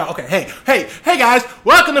Okay, hey guys,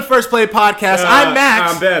 welcome to First Play Podcast. I'm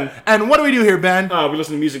Max. I'm Ben. And what do we do here, Ben? We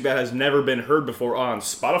listen to music that has never been heard before on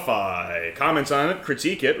Spotify. Comment on it,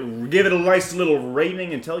 critique it, give it a nice little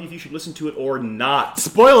rating, and tell you if you should listen to it or not.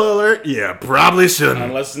 Spoiler alert, yeah, probably shouldn't.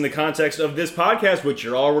 Unless it's in the context of this podcast, which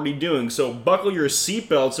you're already doing. So buckle your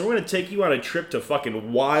seatbelts, and we're going to take you on a trip to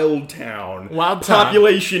fucking Wild Town. Wild Town.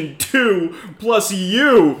 Population 2 plus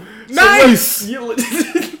you. Nice!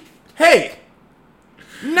 Hey!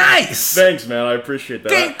 Nice! Thanks, man. I appreciate that.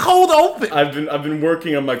 Getting cold open. I've been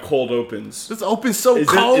working on my cold opens. This open's so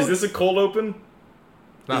cold. Is this a cold open?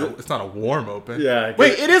 It's not a warm open. Yeah.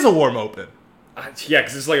 Wait, it is a warm open. Yeah,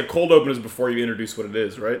 because it's like a cold open is before you introduce what it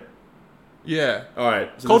is, right? Yeah. All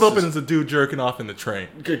right. So cold open is a dude jerking off in the train.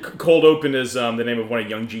 Cold open is the name of one of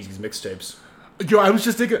Young Jeezy's mixtapes. Yo, I was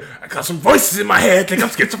just thinking, I got some voices in my head. I think I'm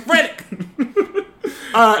schizophrenic.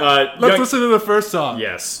 Let's listen to the first song.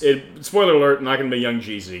 Yes. Spoiler alert, not going to be Young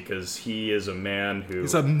Jeezy, because he is a man who...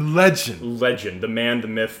 He's a legend. Legend. The man, the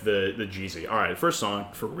myth, the Jeezy. All right, first song,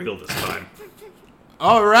 for real this time.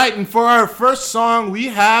 All right, and for our first song, we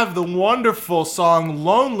have the wonderful song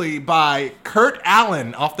Lonely by Kurt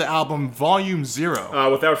Allen off the album Volume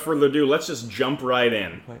 0. Without further ado, let's just jump right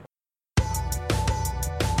in.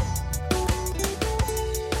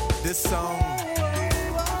 This song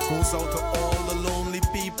goes out to all the lonely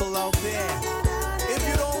people out there. If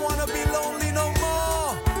you don't want to be lonely no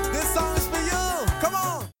more, this song is for you. Come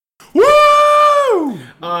on. Woo!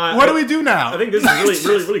 What do we do now? I think this is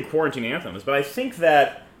really quarantine anthems, but I think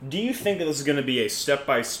that... Do you think that this is going to be a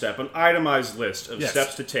step-by-step, an itemized list of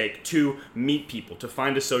steps to take to meet people, to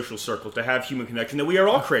find a social circle, to have human connection that we are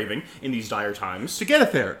all craving in these dire times? To get a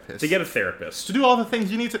therapist. To do all the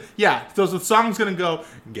things you need to... Yeah, so the song's going to go,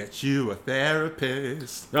 get you a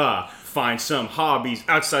therapist. Find some hobbies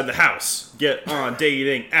outside the house. Get on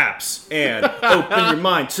dating apps. And open your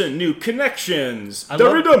mind to new connections. The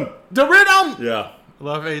rhythm! Yeah. I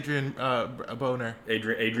love Adrian Boner.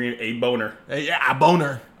 Adrian A. Boner. Yeah,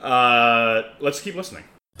 Boner. Let's keep listening.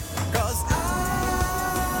 'Cause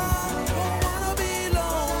I don't wanna be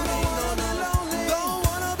lonely, don't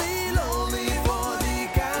wanna be lonely for the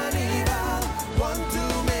carnival. Want to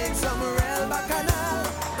make some real bacchanal.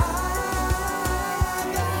 I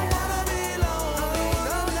don't wanna be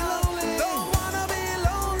lonely, don't wanna be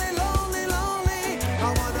lonely. I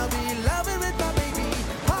wanna be loving with my baby,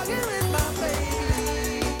 hugging with my baby.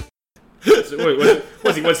 So, wait,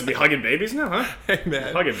 what's he be hugging babies now, huh? Hey,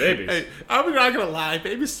 man. Hugging babies. Hey, I'm not going to lie.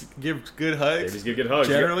 Babies give good hugs. Babies give good hugs.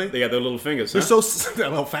 Generally. They got their little fingers, They're huh? so...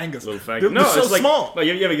 little fingers. Little fingers. They're so it's like, small. Like,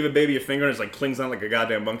 you ever give a baby a finger and it's like clings on like a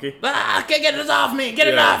goddamn monkey? Can't get this off me. Get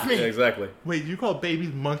it off me. Yeah, exactly. Wait, you call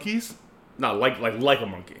babies monkeys? No, like a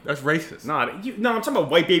monkey. That's racist. No, I'm talking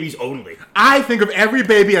about white babies only. I think of every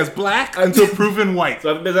baby as black until proven white.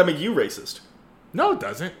 So does that make you racist? No, it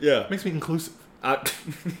doesn't. Yeah. It makes me inclusive.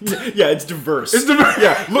 Yeah, it's diverse. It's diverse.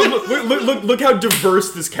 Yeah, look how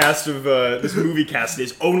diverse this cast of this movie cast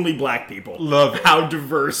is. Only black people. Love it. How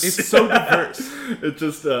diverse. It's so diverse. It's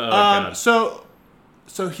just God. So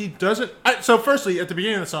he doesn't. So firstly, at the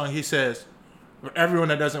beginning of the song, he says, "For everyone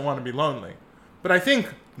that doesn't want to be lonely," but I think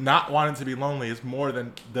not wanting to be lonely is more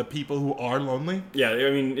than the people who are lonely. Yeah, I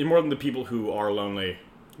mean, more than the people who are lonely.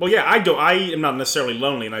 Well, yeah, I am not necessarily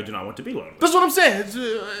lonely, and I do not want to be lonely. That's what I'm saying. It's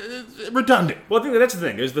redundant. Well, I think that's the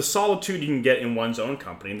thing. There's the solitude you can get in one's own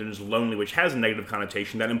company, and then there's lonely, which has a negative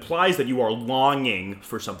connotation that implies that you are longing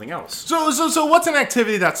for something else. So what's an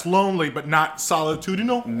activity that's lonely but not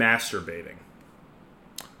solitudinal? Masturbating.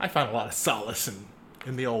 I find a lot of solace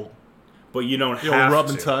in the old... But you don't The have old rub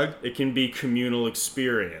to. and tug? It can be communal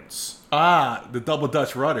experience. The double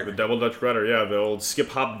Dutch rudder. The double Dutch rudder, yeah, the old skip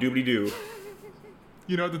hop doobly doo.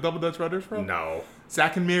 You know what the double Dutch rudder's from? No.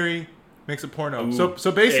 Zack and Miri makes a porno. Ooh.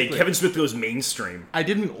 So basically... Hey, Kevin Smith goes mainstream. I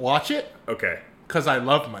didn't watch it Okay. because I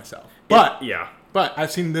loved myself. But Yeah. But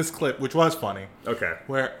I've seen this clip, which was funny, Okay.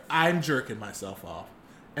 where I'm jerking myself off,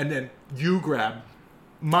 and then you grab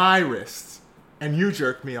my wrists, and you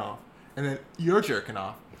jerk me off, and then you're jerking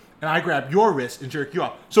off, and I grab your wrist and jerk you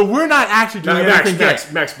off. So we're not actually doing anything gay.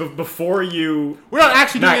 Max, before you... We're not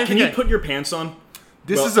actually doing Max, anything can you gay. put your pants on?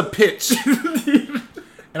 This is a pitch.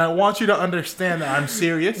 And I want you to understand that I'm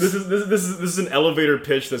serious. This is an elevator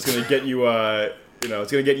pitch that's going to get you, it's going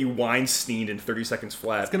to get you Weinsteined in 30 seconds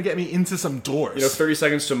flat. It's going to get me into some doors. 30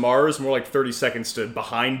 seconds to Mars, more like 30 seconds to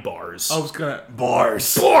behind bars. I was going to...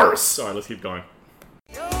 Bars. Bars! All right, let's keep going.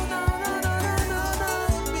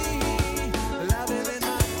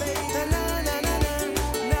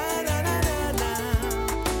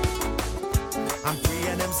 I'm free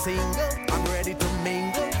and I'm single, I'm ready to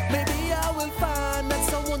mingle. Maybe I will find that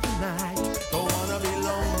someone tonight. Don't wanna be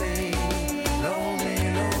lonely.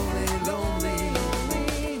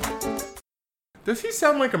 Does he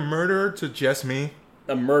sound like a murderer to just me?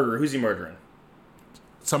 A murderer? Who's he murdering?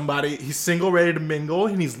 Somebody, he's single, ready to mingle,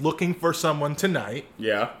 and he's looking for someone tonight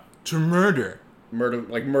Yeah. to murder.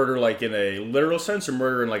 Murder like in a literal sense, or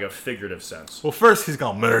murder in like a figurative sense? Well, first he's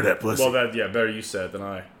gonna murder that pussy. Well, better you said it than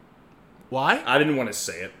I. Why? I didn't want to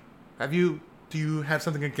say it. Do you have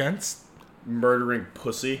something against Murdering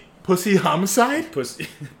pussy? pussy homicide?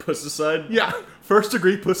 Pussicide? Yeah, first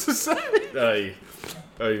degree pussicide. The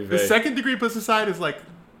The second degree pussicide is like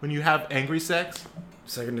when you have angry sex.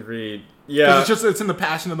 second degree. 'Cause Yeah. it's in the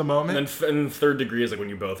passion of the moment. And third degree is like when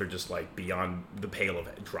you both are just like beyond the pale of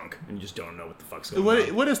drunk and you just don't know what the fuck's going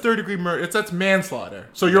on. What is third degree murder? That's manslaughter.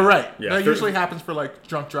 So you're right. Yeah, That usually happens for like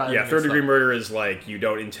drunk driving. Yeah, and third degree stuff. murder is like you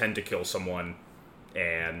don't intend to kill someone,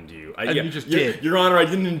 and you you just did. Your Honor, I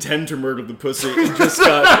didn't intend to murder the pussy. It just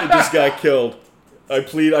got killed. I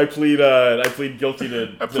plead guilty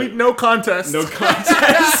to. I plead no contest. No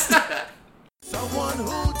contest. Someone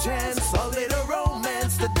who chants a little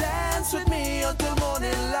romance to dance with me until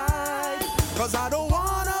morning light. Cause I don't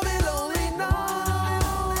wanna be lonely, no.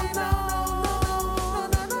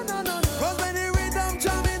 Cause when the rhythm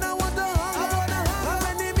jamming, I want to hug up. And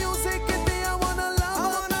when the music hit me, I wanna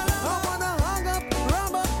love up. I wanna hug up,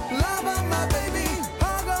 rub up, love up my baby.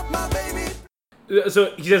 Hug up my baby.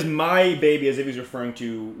 So he says "my baby" as if he's referring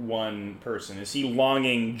to one person. Is he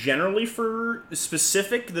longing generally for the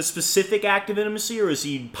specific act of intimacy, or is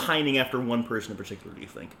he pining after one person in particular? Do you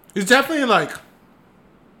think? He's definitely on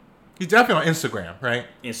Instagram, right?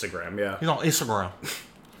 Instagram, yeah. He's on Instagram.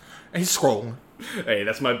 And he's scrolling. Hey,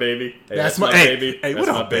 that's my baby. Hey, That's my hey, baby. Hey, That's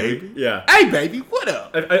what my up, baby? Yeah. Hey, baby, what up?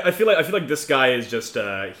 I feel like this guy is just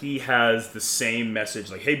he has the same message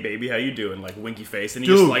like, "Hey baby, how you doing?" like winky face, and he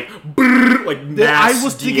just Dude. like brrr, like mass I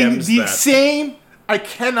was thinking DMs the that. same. I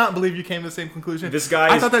cannot believe you came to the same conclusion. This guy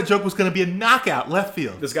I is- thought that joke was going to be a knockout left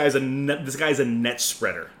field. This guy's a net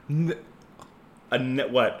spreader. A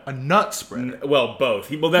net what? A nut spreader. Well,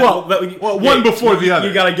 both. Well, one before the other.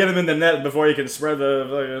 You gotta get him in the net before you can spread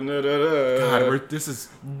the. God, this is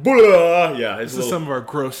Blah. Yeah, it's some of our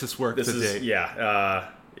grossest work This to is date. yeah.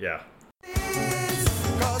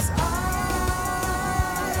 Cause I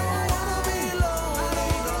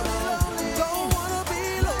don't wanna be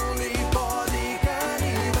lonely for the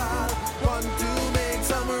carnival. Want to make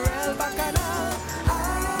some real bacchanal. I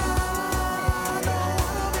don't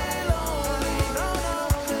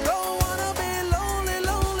wanna be lonely.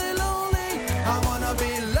 I wanna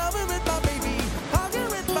be loving with my baby, hugging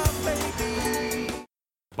with my baby.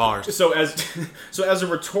 Bars. So as a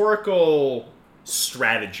rhetorical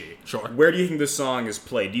strategy, Sure. where do you think this song is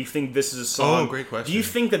played? Do you think this is a song? Oh, great question. Do you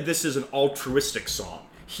think that this is an altruistic song?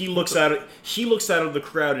 He looks out of the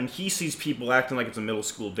crowd and he sees people acting like it's a middle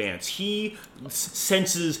school dance. He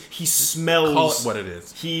senses, he smells. Call it what it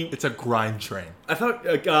is. He. It's a grind train. I thought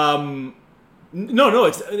no,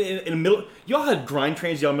 it's in a middle. Y'all had grind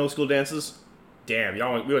trains, y'all middle school dances. Damn, we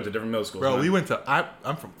went to different middle schools. Bro, man. we went to...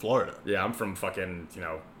 I'm from Florida. Yeah, I'm from fucking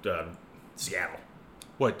Seattle.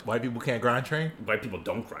 What, white people can't grind train? White people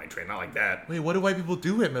don't grind train, not like that. Wait, what do white people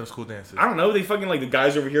do at middle school dances? I don't know. They fucking like the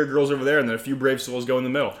guys over here, girls over there, and then a few brave souls go in the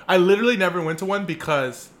middle. I literally never went to one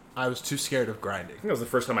because I was too scared of grinding. I think that was the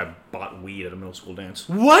first time I bought weed at a middle school dance.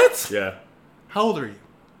 What? Yeah. How old are you?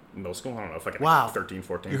 Middle school? I don't know. Fucking Wow. 13,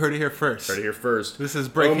 14. You heard it here first. Heard it here first. This is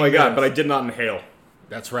breaking Oh my god, news. but I did not inhale.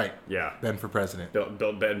 That's right. Yeah. Ben for president.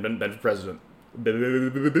 Ben for president.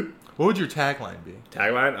 What would your tagline be?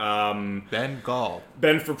 Tagline? Ben Gall.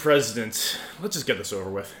 Ben for president. Let's just get this over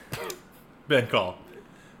with. Ben Gall.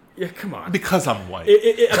 Yeah, come on. Because I'm white.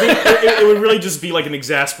 I think it would really just be like an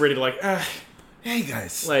exasperated, like, Hey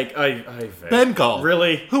guys. like, Ben Gall.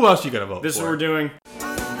 Really? Who else you gonna vote This is for? what we're doing?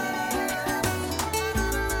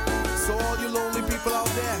 So all you lonely people out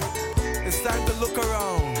there, it's time to look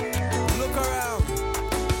around. Look around.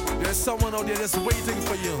 There's someone out there just waiting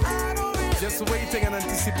for you. Just waiting and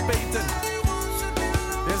anticipating.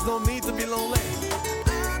 There's no need to be lonely.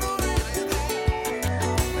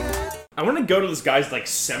 I want to go to this guy's like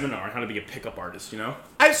seminar on how to be a pickup artist, you know?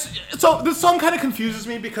 So this song kind of confuses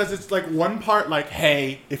me because it's like one part like,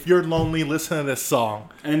 hey, if you're lonely, listen to this song.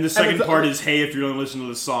 And the second it's- part is, hey, if you don't listen to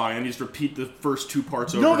the song, and you just repeat the first two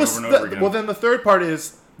parts over No, and this, over and over again. well then the third part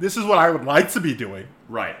is, this is what I would like to be doing.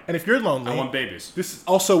 Right. And if you're lonely, I want babies. this is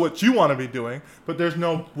also what you want to be doing, but there's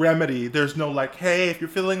no remedy. There's no like, hey, if you're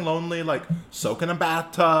feeling lonely, like soak in a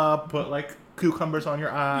bathtub, put like cucumbers on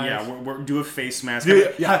your eyes. Yeah, do a face mask.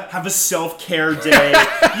 Yeah. Have a self-care day.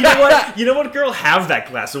 You know what? You know what, girl? Have that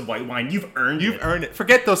glass of white wine. You've earned You've it. earned it.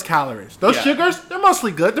 Forget those calories. Those Yeah. sugars, they're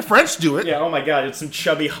mostly good. The French do it. Yeah, oh my god, it's some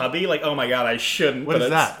chubby hubby. Like, oh my god, I shouldn't. What but is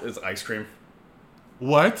that? It's ice cream.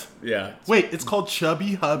 What? Yeah. Wait, it's called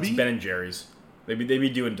Chubby Hubby? Ben and Jerry's. They be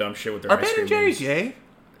doing dumb shit with their Are ice Ben cream and Jerry's memes. gay?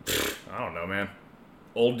 I don't know, man.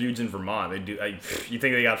 Old dudes in Vermont. They do. You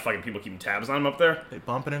think they got fucking people keeping tabs on them up there? They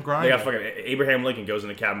bumping and They grinding. got fucking Abraham Lincoln goes in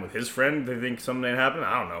the cabin with his friend. They think something ain't happening.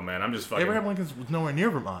 I don't know, man. I'm just fucking. Abraham Lincoln's was nowhere near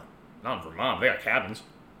Vermont. Not in Vermont. They got cabins.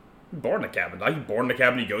 He's born in a cabin. He's born in a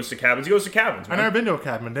cabin. He goes to cabins. He goes to cabins. Man. I've never been to a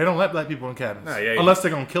cabin. They don't let black people in cabins. Yeah. Unless they're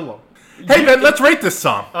going to kill them. Hey, Ben, let's rate this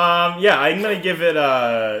song. Yeah, I'm gonna give it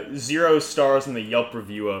 0 stars in the Yelp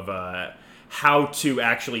review of how to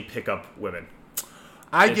actually pick up women.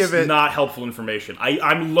 Give it... not helpful information.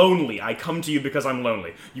 I'm lonely. I come to you because I'm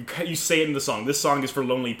lonely. You say it in the song. This song is for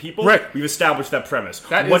lonely people. Right. We've established that premise.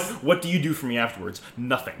 What do you do for me afterwards?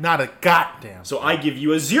 Nothing. Not a goddamn. So I give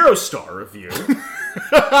you a 0-star review.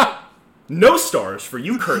 No stars for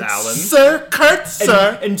you, Kurt Allen. Sir, Kurt,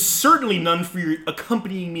 sir. And certainly none for your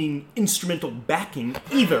accompanying instrumental backing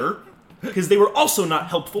either, because they were also not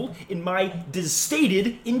helpful in my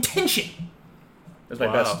stated intention. That's my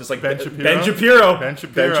best. Just like Ben Shapiro. Ben Shapiro. Ben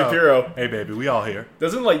Shapiro. Ben Shapiro. Hey, baby, we all here.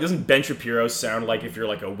 Doesn't Ben Shapiro sound like if you're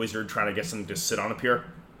like a wizard trying to get something to sit on a pier?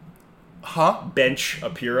 Huh? Bench a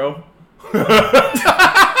Piro.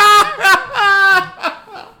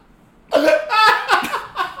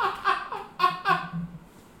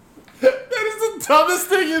 Dumbest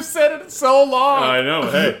thing you've said in so long. I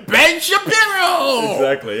know, hey. Ben Shapiro!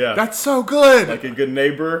 Exactly, yeah. That's so good. Like a good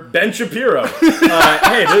neighbor, Ben Shapiro.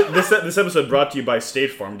 Hey, this episode brought to you by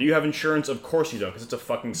State Farm. Do you have insurance? Of course you don't, because it's a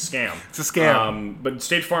fucking scam. It's a scam. But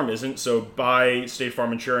State Farm isn't, so buy State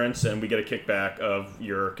Farm insurance, and we get a kickback of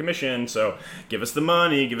your commission. So give us the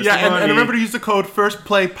money. Give us the money. And remember to use the code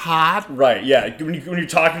FIRSTPLAYPOD. Right, yeah. When you're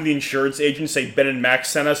talking to the insurance agent, say Ben and Max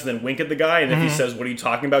sent us, and then wink at the guy, and if he says, "What are you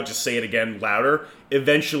talking about?" just say it again louder.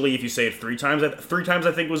 Eventually, if you say it 3 times, 3 times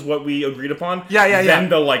I think was what we agreed upon. Then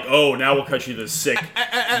they'll like, oh, now we'll cut you the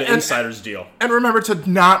insider's deal. And remember to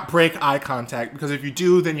not break eye contact, because if you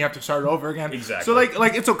do, then you have to start over again. Exactly. So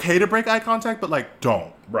like it's okay to break eye contact, but like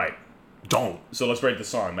don't. Right. Don't. So let's rate the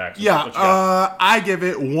song, Max. Yeah. What you got? I give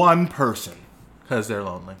it 1 person because they're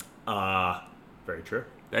lonely. Very true.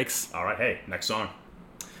 Thanks. All right, hey, next song.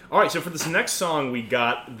 All right, so for this next song, we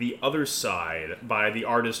got The Other Side by the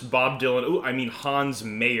artist Bob Dylan, Hans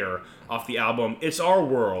Mayer, off the album It's Our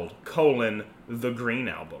World, The Green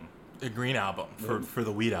Album. The Green Album for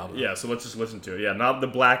the Weed Album. Yeah, so let's just listen to it. Yeah, not the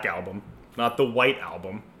Black Album, not the White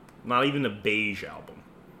Album, not even the Beige Album.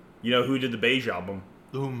 You know who did the Beige Album?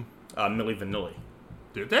 Milli Vanilli.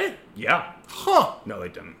 Did they? Yeah. Huh. No, they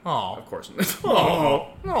didn't. Oh. Of course not. Oh.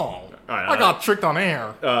 No. All right, I got tricked on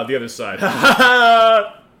air. The Other Side.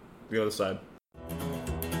 The Other Side.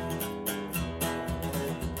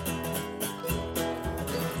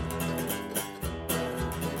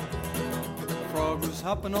 Frog was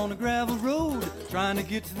hopping on a gravel road, trying to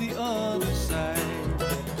get to the other side.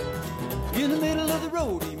 In the middle of the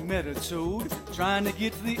road, he met a toad, trying to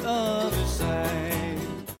get to the other side.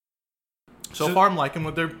 So far, I'm liking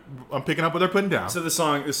I'm picking up what they're putting down. So the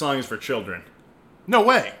song is for children. No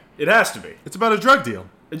way. It has to be. It's about a drug deal.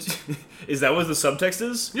 Is that what the subtext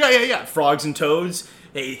is? Yeah. Frogs and toads.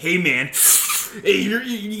 Hey man. Hey,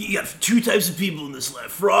 you got 2 types of people in this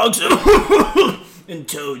life: frogs and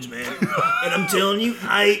toads, man. And I'm telling you,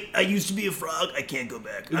 I used to be a frog. I can't go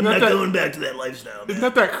back. I'm not going back to that lifestyle, man.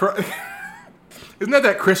 Isn't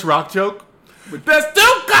that Chris Rock joke? There's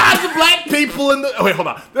 2 kinds of black people in the... Oh, wait, hold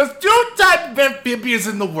on. There's 2 types of amphibians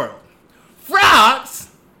in the world. Frogs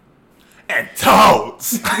and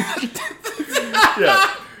toads.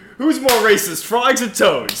 Yeah. Who's more racist, frogs or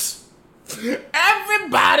toads?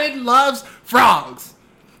 Everybody loves frogs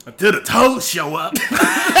until the toads show up.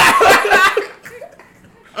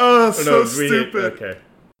 Oh, so stupid. Okay.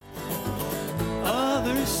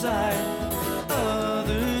 Other side.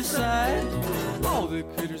 All the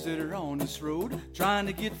critters that are on this road, trying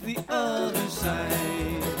to get to the other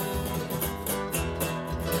side.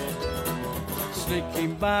 Snake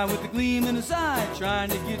came by with a gleam in his eye, trying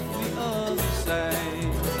to get to the other side.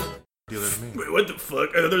 Wait, what the fuck?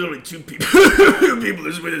 I thought there's only 2 people. 2 people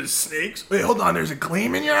are swinging snakes. Wait, hold on. There's a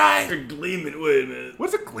gleam in your eye? A gleaming. Wait a minute.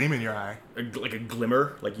 What's a gleam in your eye? Like a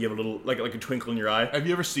glimmer? Like you have a little, like a twinkle in your eye? Have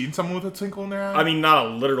you ever seen someone with a twinkle in their eye? I mean, not a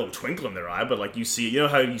literal twinkle in their eye, but like you see, you know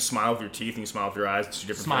how you smile with your teeth and you smile with your eyes? It's 2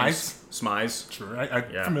 different things. Smize. Sure,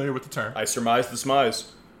 I'm familiar with the term. I surmise the smize.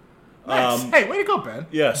 Nice. Hey, way to go, Ben.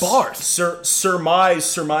 Yes. Bars.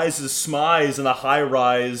 Surmises smize in a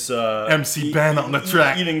high-rise... MC Ben on the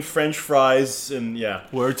track. Eating French fries and, yeah.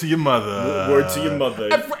 Word to your mother. Word to your mother.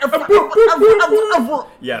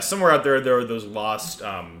 Yeah, somewhere out there are those lost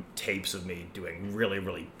tapes of me doing really,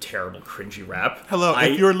 really terrible, cringy rap. Hello,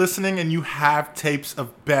 if you're listening and you have tapes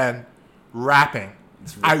of Ben rapping,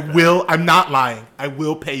 I'm not lying. I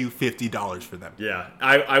will pay you $50 for them. Yeah,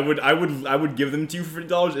 I would give them to you for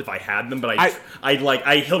 $50 if I had them, but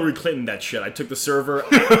I Hillary Clinton that shit. I took the server,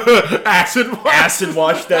 acid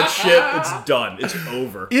washed that shit. It's done. It's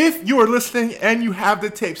over. If you are listening and you have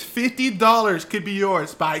the tapes, $50 could be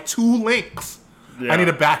yours. Buy 2 links. Yeah. I need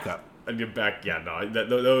a backup. I need back. Yeah, no,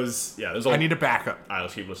 those. Yeah, there's. I need a backup. All right,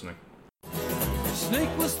 let's keep listening. Snake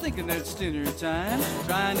was thinking it's dinner time,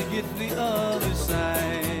 trying to get to the other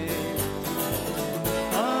side.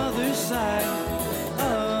 Other side,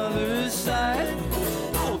 other side.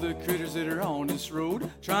 All the critters that are on this road,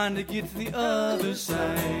 trying to get to the other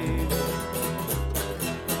side.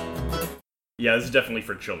 Yeah, this is definitely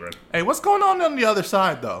for children. Hey, what's going on the other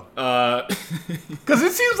side, though? Because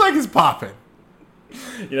it seems like it's popping.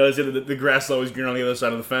 You know, the grass is always green on the other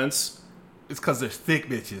side of the fence. It's because there's thick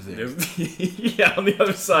bitches there. Yeah, on the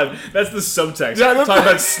other side. That's the subtext. Yeah, Talking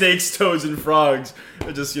about snakes, toads, and frogs.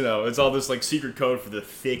 It just, you know, it's all this, like, secret code for the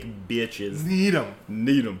thick bitches. Need them.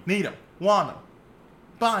 Need them. Need them. Want them.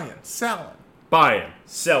 Buying. Selling. Buying.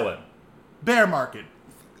 Selling. Bear market.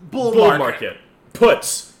 Bull market.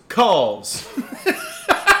 Puts. Calls.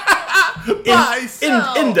 Buy.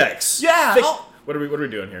 Sell. Index. Yeah. Thick. What are we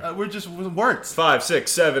doing here? We're just words. 5,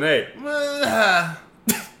 6, 7, 8.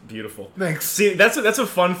 Beautiful. Thanks. See, that's a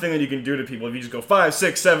fun thing that you can do to people if you just go 5,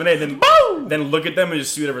 6, 7, 8, then look at them and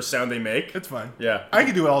just see whatever sound they make. It's fine. Yeah. I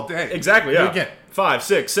can do it all day. Exactly. Yeah. Do it again. 5,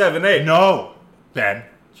 6, 7, 8. No, Ben.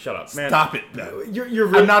 Shut up, man. Stop it, Ben. You're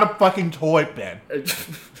I'm really... not a fucking toy, Ben.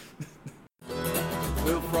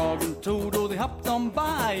 Well, Frog and Toad, oh, they hopped on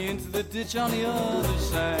by into the ditch on the other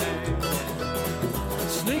side.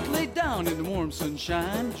 Snake laid down in the warm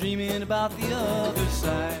sunshine, dreaming about the other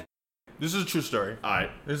side. This is a true story. All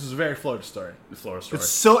right. This is a very Florida story. The Florida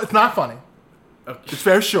story. It's not funny. Okay. It's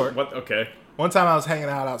very short. What? Okay. One time I was hanging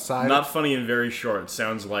out outside. Not funny and very short.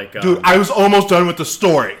 Sounds like... Dude, I was almost done with the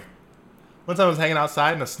story. One time I was hanging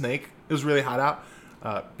outside and a snake, it was really hot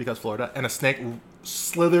out, because Florida, and a snake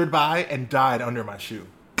slithered by and died under my shoe.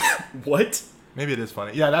 What? Maybe it is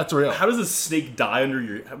funny. Yeah, that's real. How does a snake die under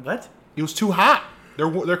your... What? It was too hot.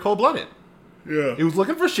 They're cold-blooded. Yeah. He was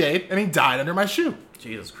looking for shade, and he died under my shoe.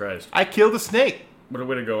 Jesus Christ. I killed the snake What a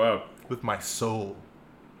way to go out. with my soul.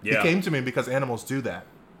 Yeah. He came to me because animals do that.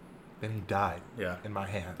 Then he died Yeah. in my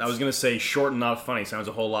hands. I was going to say short and not funny. Sounds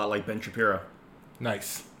a whole lot like Ben Shapiro.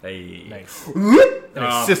 Nice. Hey. Nice. And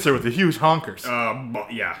his sister with the huge honkers.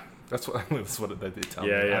 Yeah. That's what they tell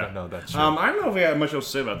Yeah, me. yeah. I don't know that shit. I don't know if we have much else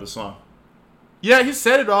to say about this song. Yeah, he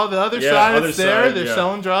said it all. The other Yeah, side other is there. side, They're yeah.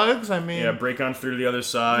 selling drugs. I mean, Yeah, break on through to the other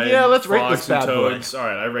side. Yeah, let's rate Frogs this and bad boy. toads. All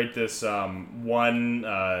right, I rate this one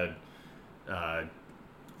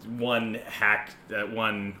hack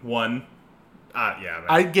one. Yeah. Man.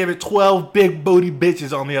 I give it 12 big booty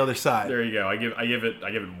bitches on the other side. There you go. I give it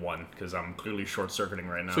 1 because I'm clearly short circuiting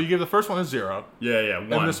right now. So you give the first one a 0, yeah,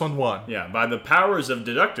 1. and this one 1. Yeah, by the powers of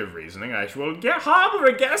deductive reasoning, I will harbor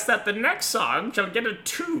a guess that the next song shall get a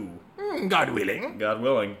 2. God willing. God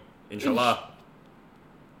willing. Inshallah.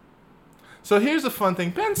 So here's the fun thing.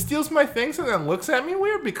 Ben steals my things and then looks at me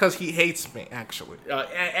weird because he hates me, actually.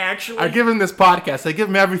 Actually... I give him this podcast. I give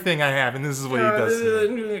him everything I have, and this is what he does to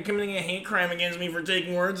me. Committing a hate crime against me for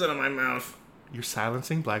taking words out of my mouth. You're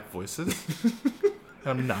silencing black voices?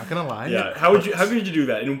 I'm not going to lie. Yeah, how could you do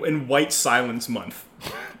that in White Silence Month?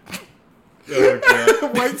 Oh,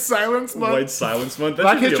 God. White Silence Month? White Silence Month? That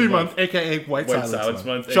Black should be a History month. Month, a.k.a. White White Silence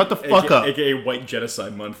Month. Month. Shut the fuck up. A.k.a. White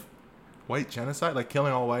Genocide Month. White genocide? Like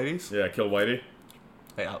killing all whiteys? Yeah, kill Whitey.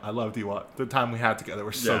 Hey, I loved you. The time we had together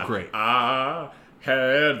was so Yeah. great. I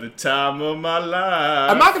had the time of my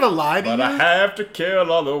life. I'm not gonna lie to But you. I have to kill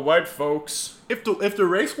all the white folks. If the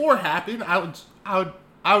race war happened, I would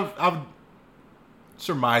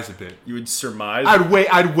surmise a bit. You would surmise.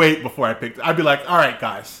 I'd wait before I picked. I'd be like, all right,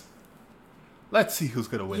 guys, let's see who's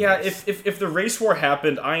gonna win. Yeah, this. if the race war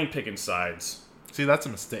happened, I ain't picking sides. See, that's a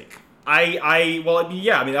mistake. I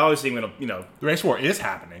obviously I'm gonna, The race war is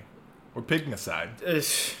happening. We're picking a side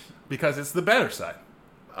because it's the better side.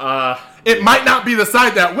 It might not be the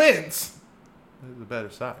side that wins. It's the better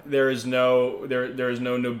side. there is no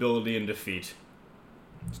nobility in defeat.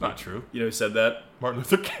 It's not true. You know who said that? Martin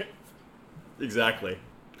Luther King. Exactly.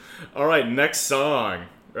 All right, next song.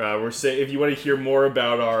 If you want to hear more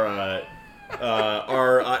about our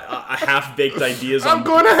half-baked ideas I'm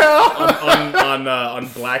going to hell. on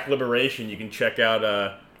Black liberation, you can check out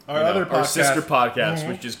other our podcast. sister podcast,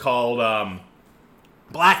 which is called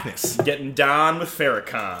Blackness. Getting Down with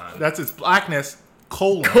Farrakhan. That's its blackness.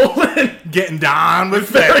 Colon. Getting down with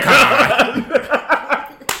Farrakhan.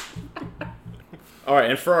 All right,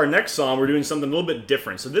 and for our next song, we're doing something a little bit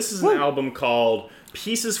different. So this is an album called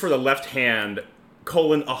Pieces for the Left Hand,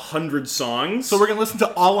 100 songs. So we're going to listen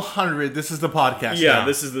to all 100. This is the podcast now.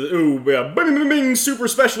 This is the bing, bing, bing, super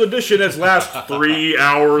special edition that's lasts 3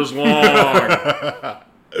 hours long.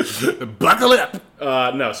 Buckle up.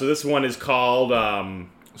 No, so this one is called...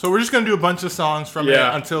 So we're just going to do a bunch of songs from it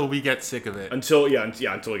until we get sick of it. Until we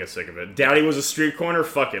get sick of it. Daddy was a street corner?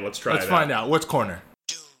 Fuck it, let's try it Let's find out. What's corner?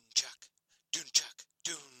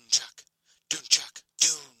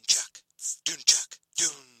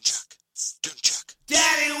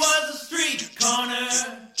 Daddy was a street corner.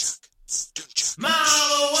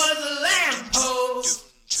 Mama was a lamppost.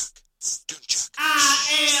 I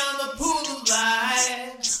am the pool of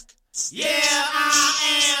light. Yeah,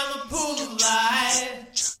 I am the pool of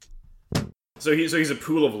light. So he's a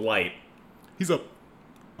pool of light. He's a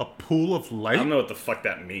pool of light? I don't know what the fuck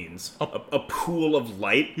that means. A pool of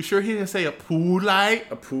light? You sure he didn't say a pool light?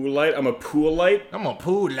 A pool light? I'm a pool light? I'm a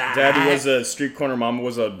pool light. Daddy was a street corner, Mama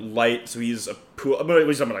was a light, so he's a pool... But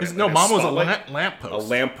he's Mama was a lamppost. A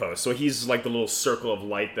lamppost. So he's like the little circle of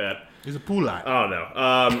light that... He's a pool light. I don't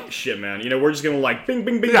know. Shit, man. You know, we're just gonna like bing,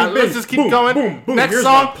 bing, bing, Yeah, bing, let's bing, just keep boom, going. Boom, boom. Next Here's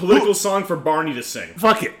song. my political song for Barney to sing.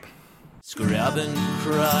 Fuck it. Scrabbin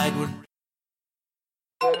cried when...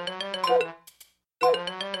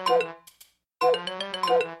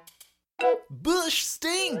 Bush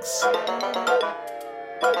stinks.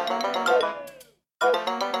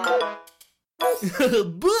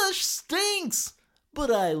 Bush stinks,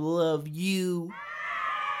 but I love you.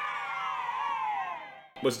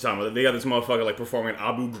 What's the time? They got this motherfucker like performing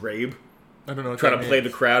Abu Ghraib. I don't know what Trying that to play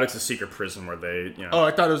means. the crowd. It's a secret prison where they, you know... Oh,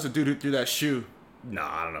 I thought it was a dude who threw that shoe. Nah,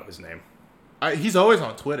 I don't know his name. He's always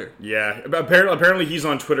on Twitter. Yeah, apparently he's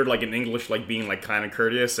on Twitter like in English, like being like kind of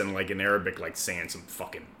courteous, and like in Arabic, like saying some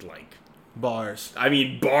fucking like... Bars. I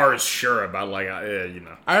mean, bars, sure, about like, you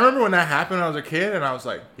know. I remember when that happened when I was a kid, and I was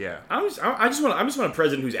like, yeah. I just want a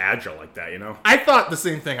president who's agile like that, you know. I thought the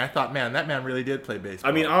same thing. I thought, man, that man really did play baseball.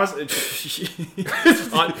 I mean,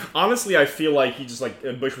 honestly, I feel like he just like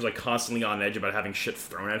Bush was like constantly on edge about having shit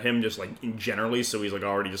thrown at him, just like in generally. So he's like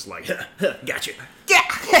already just like, gotcha. Yeah,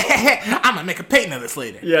 I'm gonna make a painting of this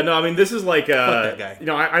later. Yeah, no, I mean, this is like, that guy. you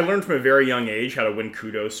know, I learned from a very young age how to win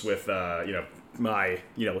kudos with, you know, my,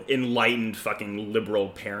 you know, enlightened fucking liberal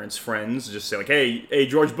parents' friends. Just say like, hey,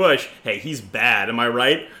 George Bush, hey, he's bad, am I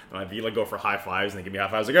right? And I'd be like, go for high fives, and they give me high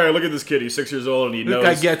fives. Like, all right, look at this kid, he's 6 years old, and he knows.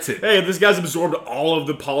 This guy gets it. Hey, this guy's absorbed all of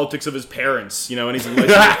the politics of his parents, you know, and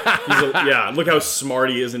yeah, look how smart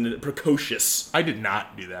he is and precocious. I did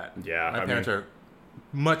not do that. Yeah, my parents are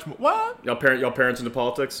much more. What? Y'all parents into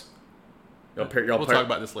politics? We'll talk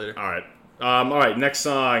about this later. All right, next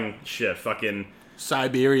song, shit, fucking...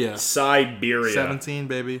 Siberia. 17,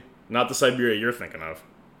 baby. Not the Siberia you're thinking of.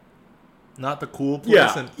 Not the cool place.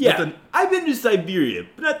 I've been to Siberia,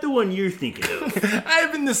 but not the one you're thinking of.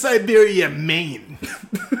 I've been to Siberia, Maine.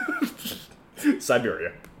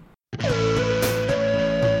 Siberia.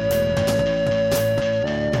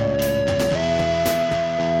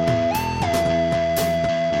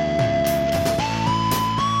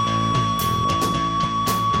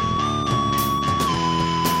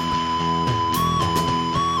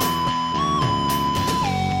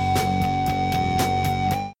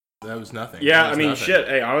 That was nothing. Yeah, That was I mean, nothing. shit.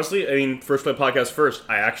 Hey, honestly, First Play Podcast first,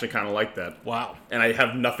 I actually kind of like that. Wow. And I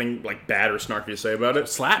have nothing, like, bad or snarky to say about it.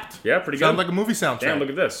 Slapped. Yeah, pretty good. Sounded like a movie soundtrack. Damn, look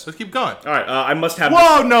at this. Let's keep going. All right, I must have...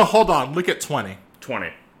 Whoa, no, hold on. Look at 20.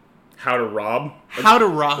 20. How to Rob. How to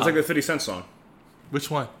Rob. It's like the 50 Cent song. Which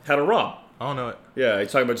one? How to Rob. I don't know it. Yeah, he's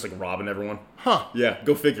talking about just, like, robbing everyone. Huh. Yeah,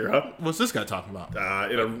 go figure, huh? What's this guy talking about?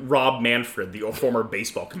 Rob Manfred, the former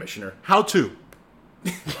baseball commissioner. How to.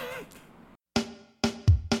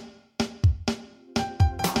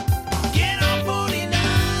 Get on 49,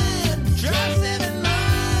 drive 7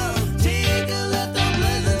 miles, take a left on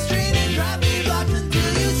Pleasant Street and drive 3 blocks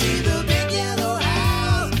until you see the big yellow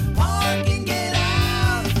house. Park and get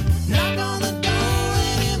out, knock on the door,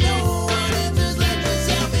 and if no one answers, let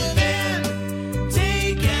yourself in.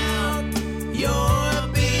 Take out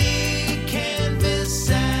your big canvas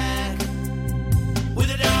sack with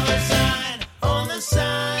a dollar sign on the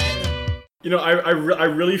side. You know, I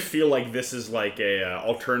really feel like this is like a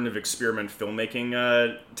alternative experiment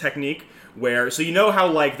filmmaking technique where, so you know how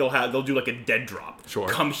like they'll do like a dead drop. Sure.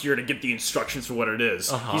 Come here to get the instructions for what it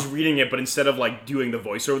is. He's reading it, but instead of like doing the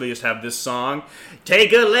voiceover, they just have this song.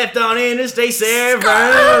 Take a left on Interstate 7.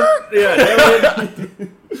 Yeah.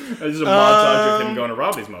 It's just a montage of him going to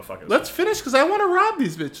rob these motherfuckers. Let's finish because I want to rob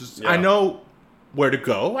these bitches. Yeah. I know where to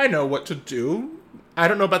go. I know what to do. I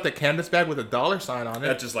don't know about the canvas bag with a dollar sign on it.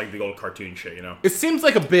 That's just like the old cartoon shit, you know. It seems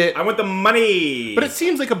like a bit, I want the money. but it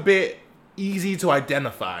seems like a bit easy to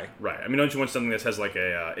identify. Right. I mean, don't you want something that has like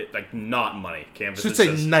like not money canvas? Should that say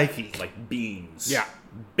says, Nike. like beans. Yeah.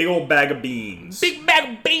 Big old bag of beans. Big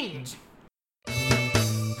bag of beans.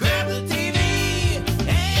 Grab the TV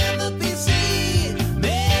and the PC.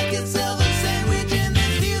 Make yourself a sandwich and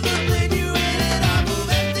then steal the plate. You ate it off of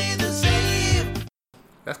empty the safe.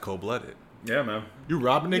 That's cold-blooded. Yeah, man. You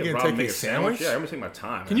rob a nigga and Rob take make a sandwich? Yeah, I'm gonna take my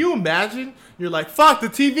time. Can you imagine? You're like, fuck, the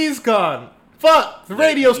TV's gone. Fuck, the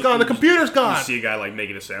radio's gone. The computer's You gone. see a guy like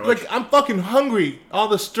making a sandwich. Like, I'm fucking hungry. All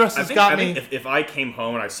the stress has got me. If I came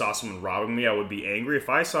home and I saw someone robbing me, I would be angry. If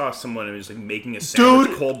I saw someone who was like making a sandwich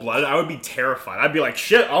Dude. cold-blooded, I would be terrified. I'd be like,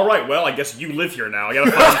 shit, all right, well, I guess you live here now. I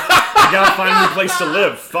gotta find a new place to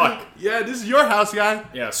live. Fuck. Yeah, this is your house, guy.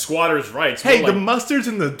 Yeah, squatters' rights. Hey, We're the like- mustard's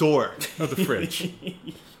in the door of the fridge.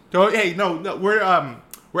 Don't. Hey, no, we're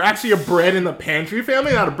actually a bread in the pantry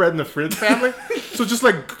family, not a bread in the fridge family. So just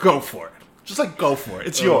like go for it. Just like go for it.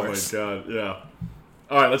 It's yours. Oh my god, yeah.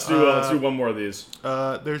 All right, let's do one more of these.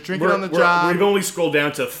 There's drinking on the We've job. only scrolled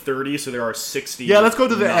down to 30, so there are 60. Yeah, let's go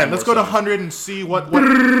to the nine end. Let's more go to songs. 100 and see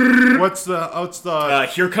what's the.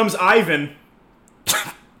 Here comes Ivan.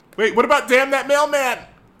 Wait, what about damn that mailman?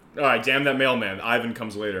 All right, damn that mailman. Ivan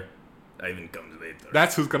comes later. Ivan comes later.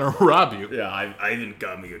 That's who's gonna rob you. Yeah, Ivan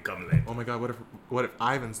come later. Oh my god, what if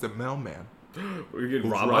Ivan's the mailman? We're getting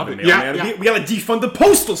Who's robbed by the robbing? mailman. Yeah, yeah. We gotta defund the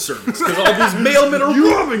postal service because all these mailmen are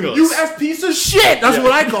robbing us. You ass piece of shit! That's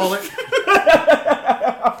what I call it.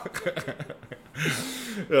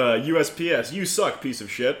 USPS, you suck, piece of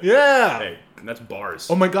shit. Yeah. Hey, that's bars.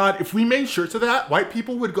 Oh my god, if we made shirts of that, white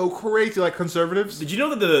people would go crazy like conservatives. Did you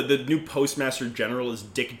know that the new Postmaster General is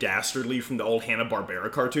Dick Dastardly from the old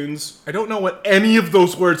Hanna-Barbera cartoons? I don't know what any of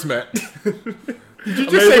those words meant. Did you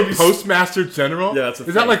just Maybe say it'll be- Postmaster General? Yeah, that's a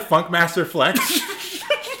Is that thing. like Funkmaster Flex?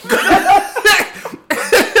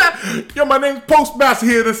 Yo, my name's Postmaster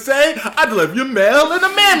here to say I deliver your mail in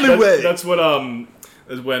a manly way. That's what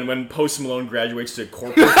is when Post Malone graduates to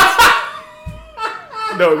corporal.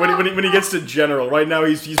 No, when he gets to general. Right now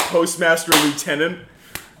he's Postmaster Lieutenant.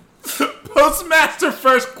 Postmaster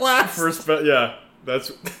First Class. Yeah,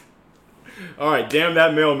 that's. All right, damn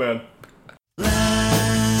that mailman. Lines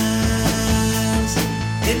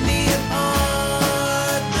in the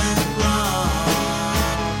apartment block.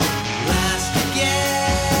 Last to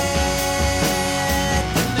get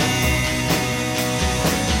the mail.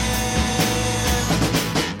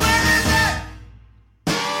 Where is it?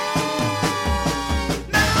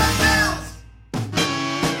 Never fails.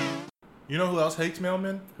 You know who else hates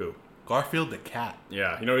mailmen? Who? Garfield the cat.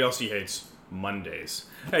 Yeah, you know what else he hates? Mondays.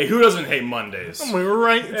 Hey, who doesn't hate Mondays? Am I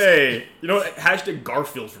right? Hey, you know what? Hashtag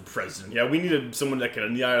Garfield for president. Yeah, we needed someone that can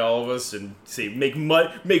unite all of us and say make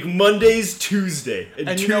Mondays Tuesday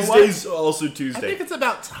and you know what? Tuesdays also I Tuesday. think it's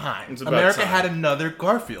about time. It's about America time. had another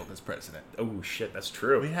Garfield as president. Oh shit, that's We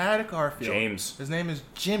true. had a Garfield. James. His name is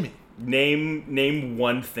Jimmy. Name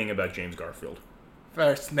one thing about James Garfield.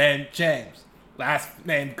 First name James. Last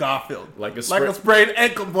name Garfield. Like a sprained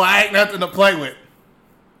ankle, boy. I ain't nothing to play with.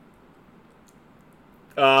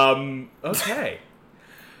 Okay.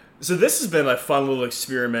 So this has been a fun little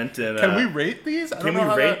experiment. And Can we rate these? I Can don't we know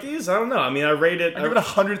how rate to- these? I don't know. I mean, I rate it. I give it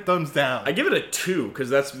 100 thumbs down. I give it a 2 because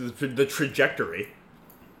that's the trajectory.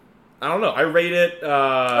 I don't know. I rate it.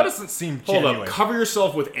 that doesn't seem Hold genuine. up. Cover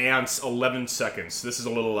yourself with ants. 11 seconds. This is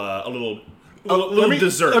a little Let me-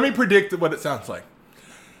 dessert. Let me predict what it sounds like.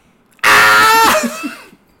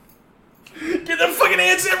 Get them fucking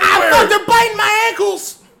ants everywhere. They're biting my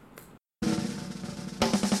ankles.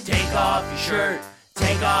 Take off your shirt,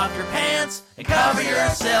 take off your pants, and cover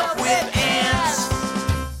yourself with ants.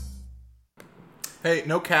 Hey,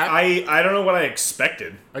 no cap. I don't know what I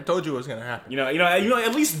expected. I told you it was gonna happen. You know.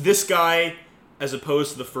 At least this guy, as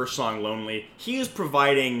opposed to the first song, "Lonely," he is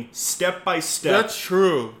providing step by step That's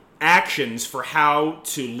true. actions for how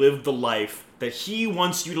to live the life that he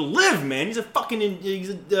wants you to live. Man, he's a fucking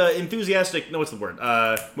enthusiastic. No, what's the word?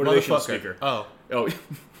 Motivational Motherfucker. speaker. Oh. Oh,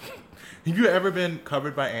 Have you ever been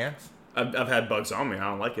covered by ants? I've had bugs on me. I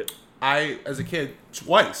don't like it. I, as a kid,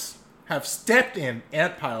 twice have stepped in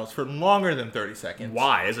ant piles for longer than 30 seconds.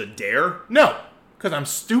 Why? As a dare? No, because I'm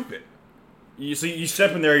stupid. You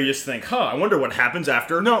step in there, you just think, I wonder what happens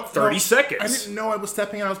after 30 no, seconds. I didn't know I was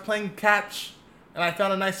stepping. I was playing catch, and I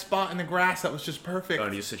found a nice spot in the grass that was just perfect. Oh,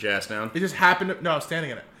 do you sit your ass down? It just happened. I was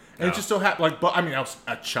standing in it, and Oh. it just so happened. I was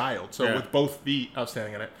a child, so Yeah. with both feet, I was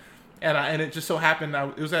standing in it, and it just so happened.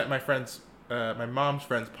 It was at my my mom's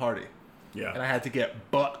friend's party, Yeah. and I had to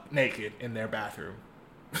get butt naked in their bathroom.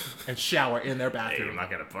 and shower in their Hey, I'm bathroom not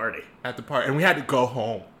gonna party. at the party, and we had to go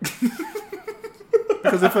home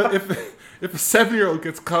because if a 7-year-old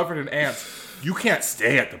gets covered in ants, you can't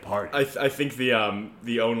stay at the party. I think the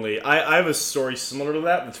only I have a story similar to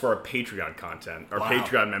that. That's for our Patreon content, our Wow.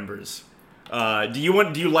 Patreon members. Do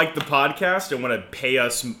you like the podcast and want to pay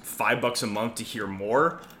us $5 a month to hear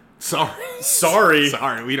more? Sorry,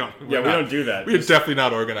 we don't. We don't do that. We're definitely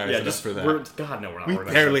not organized Yeah, enough just for that. we're not We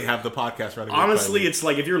organized. barely have the podcast running. Honestly, it's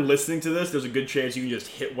like if you're listening to this, there's a good chance you can just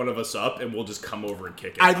hit one of us up and we'll just come over and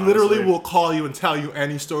kick it. I literally honestly. will call you and tell you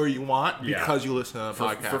any story you want Yeah. because you listen to the for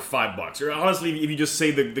podcast. $5. Or honestly, if you just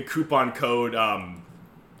say the coupon code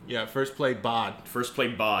Yeah, first play bod. first play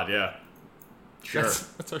bod, yeah. Sure.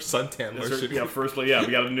 That's our suntan That's lotion. yeah, first play. Yeah,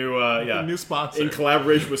 we got a new A new sponsor. in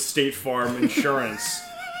collaboration with State Farm Insurance.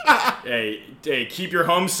 hey, keep your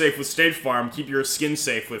home safe with State Farm. Keep your skin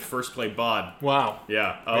safe with First Play Bod. Wow.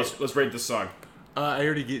 Yeah, let's rate this song. I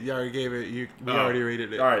already gave it. We already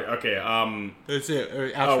rated it. All right, okay. That's it.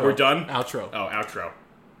 Outro. Oh, we're done. Outro. Oh, outro.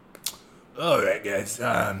 All right, guys.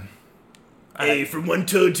 Hey, from one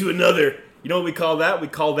toad to another. You know what we call that? We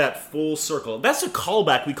call that full circle. That's a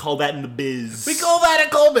callback. We call that in the biz. We call that a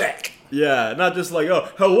callback. Yeah, not just like, oh,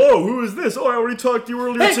 hello, who is this? Oh, I already talked to you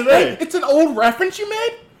earlier today. Hey, it's an old reference you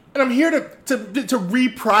made, and I'm here to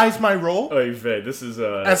reprise my role Oh, Vey, this is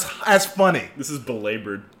as funny. this is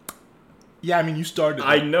belabored. Yeah, I mean you started.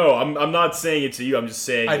 I know. I'm not saying it to you. I'm just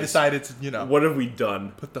saying. I decided to What have we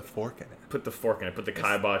done? put the fork in it. Put the fork in it. Put the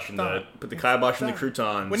kibosh in the. not- Put the kibosh in the not-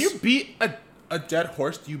 croutons. When you beat a dead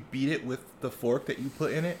horse, do you beat it with the fork that you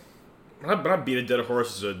put in it? When I beat a dead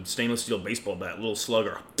horse with a stainless steel baseball bat, little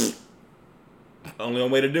slugger. Only one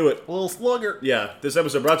way to do it. A little slugger. Yeah, this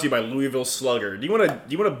episode brought to you by Louisville Slugger. Do you want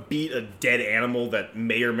to beat a dead animal that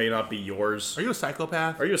may or may not be yours? Are you a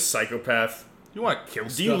psychopath? Are you a psychopath? You want to kill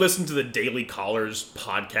Do you listen to the Daily Callers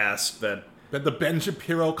podcast that? the Ben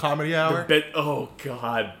Shapiro Comedy Hour? Oh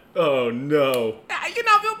God! Oh no!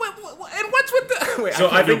 And what's with the? Wait, So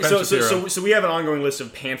I can't do think Ben Shapiro. so we have an ongoing list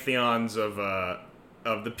of pantheons of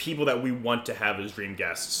the people that we want to have as dream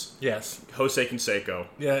guests. Yes. Jose Canseco,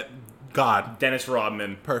 Yeah. God. Dennis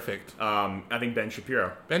Rodman, Perfect. I think Ben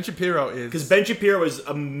Shapiro. Ben Shapiro is Because Ben Shapiro is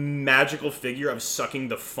a magical figure of sucking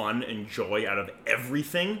the fun and joy out of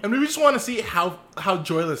everything. and we just want to see how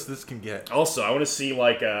joyless this can get. Also, I want to see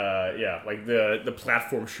like the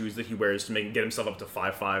platform shoes that he wears to get himself up to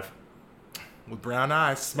 5'5". With brown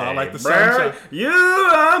eyes, smile like the Brad, sunshine. you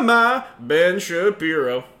are my Ben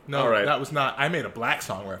Shapiro. No, all right. that was not. I made a black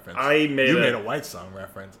song reference. I made you a- made a white song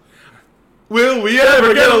reference. Will we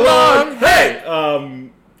ever get along? Hey.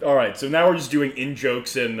 All right. So now we're just doing in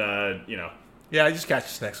jokes and Yeah, just catch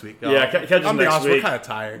us next week. Yeah, catch us I'll be next honest, week. We're kind of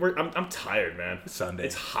tired. I'm tired, man. It's Sunday.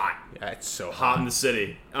 It's hot. Yeah, it's so Hot in the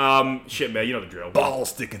city. Shit, man. You know the drill. Balls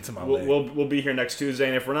sticking to my leg. We'll be here next Tuesday,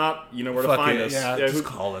 and if we're not, you know where Fuck to find it, us. Yeah, who- just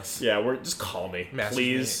call us. Yeah, just call me, Message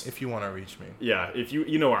please. me if you want to reach me. Yeah, if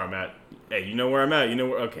you know where I'm at. Hey, you know where I'm at. You know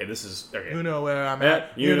where. Okay, this is okay. You know where I'm Matt,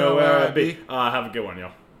 at. you know where I be. Have a good one,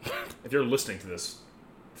 y'all. If you're listening to this,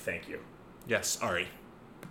 thank you. Yes, Ari.